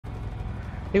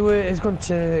He's gone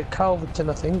to Calverton,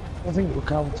 I think. I think it was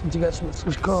Calverton to get some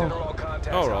Swiss car.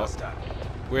 Alright.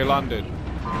 We're landing.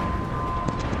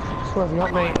 So have you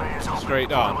got, mate? Straight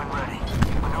down.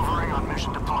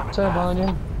 Turbine,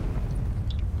 yeah?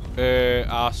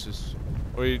 Arses.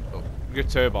 Or you get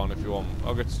turbine if you want.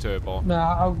 I'll get to turbine.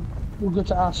 Nah, we'll go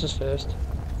to Asses first.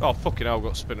 Oh fucking hell, I've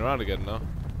got to spin around again now.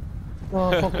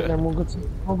 Oh, fuck it then, we'll go to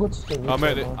thing.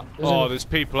 There's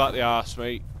people at the arse,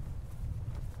 mate.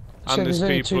 And there's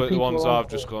people at the ones I've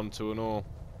just gone to and all.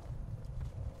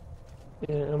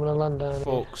 Yeah, I'm gonna land down here.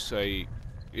 Fuck's sake.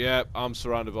 Yeah, I'm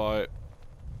surrounded by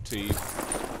team.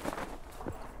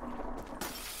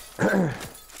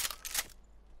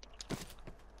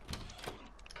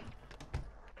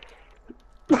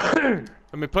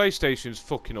 And my PlayStation's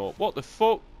fucking up. What the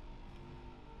fuck?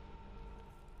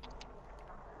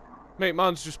 Mate,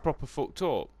 mine's just proper fucked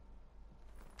up.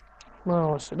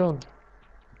 Well, what's it done?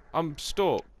 I'm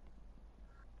stuck.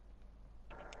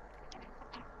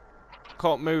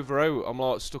 Can't move her out. I'm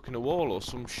like stuck in a wall or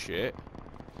some shit.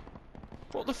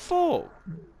 What the fuck?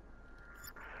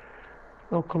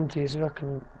 I'll come to you so I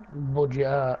can budge it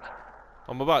out.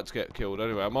 I'm about to get killed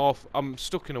anyway. I'm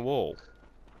stuck in a wall.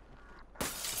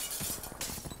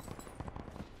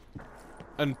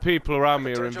 And people around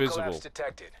me are invisible.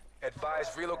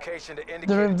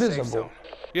 They're invisible?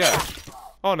 Yeah.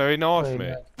 Oh no, he knifed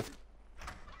me.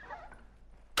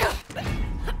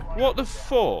 What the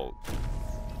fuck?